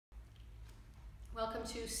Welcome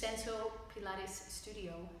to Senso Pilates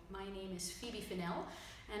Studio. My name is Phoebe Fennell,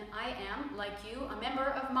 and I am, like you, a member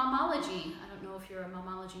of Momology. I don't know if you're a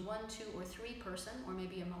Momology 1, 2, or 3 person, or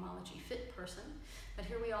maybe a Momology fit person, but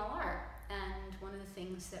here we all are. And one of the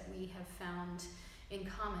things that we have found in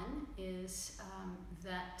common is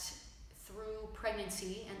that through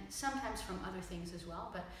pregnancy, and sometimes from other things as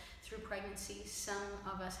well, but through pregnancy, some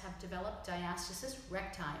of us have developed Diastasis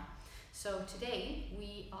Recti. So today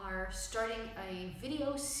we are starting a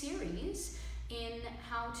video series in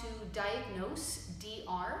how to diagnose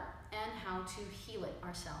DR and how to heal it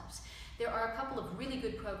ourselves. There are a couple of really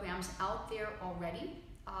good programs out there already.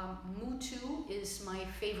 Mutu is my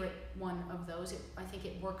favorite one of those. I think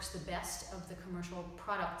it works the best of the commercial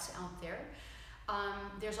products out there.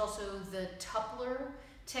 There's also the Tupler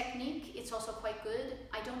technique. It's also quite good.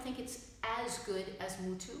 I don't think it's as good as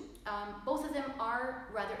Mutu. Both of them are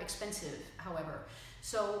rather expensive, however.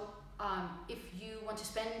 So if you want to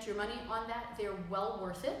spend your money on that, they're well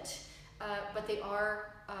worth it. But they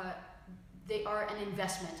are an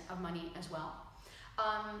investment of money as well.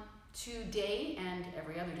 Today and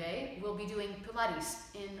every other day, we'll be doing Pilates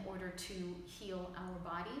in order to heal our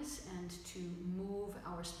bodies and to move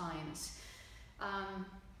our spines.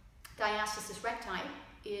 Diastasis Recti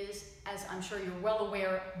is, as I'm sure you're well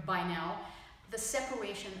aware by now, the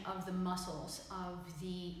separation of the muscles of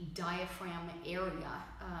the diaphragm area,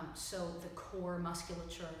 so the core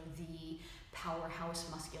musculature, the powerhouse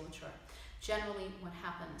musculature. Generally what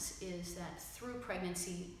happens is that through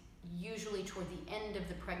pregnancy, usually toward the end of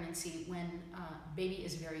the pregnancy when baby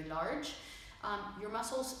is very large, your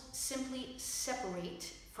muscles simply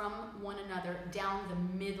separate from one another down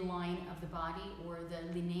the midline of the body, or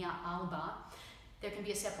the linea alba. There can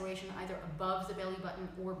be a separation either above the belly button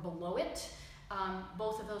or below it.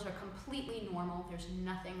 Both of those are completely normal. There's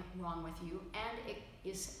nothing wrong with you, and it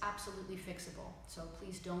is absolutely fixable. So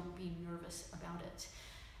please don't be nervous about it.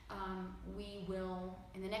 We will,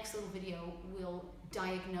 in the next little video, we'll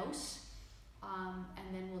diagnose,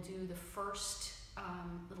 and then we'll do the first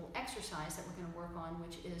little exercise that we're going to work on,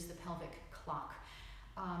 which is the pelvic clock.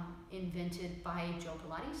 Invented by Joe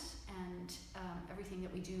Pilates, and everything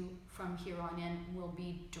that we do from here on in will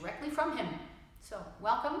be directly from him. So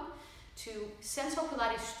welcome to Senso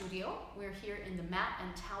Pilates Studio. We're here in the mat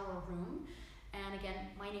and tower room, and again,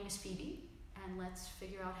 my name is Phoebe, and let's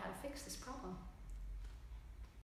figure out how to fix this problem.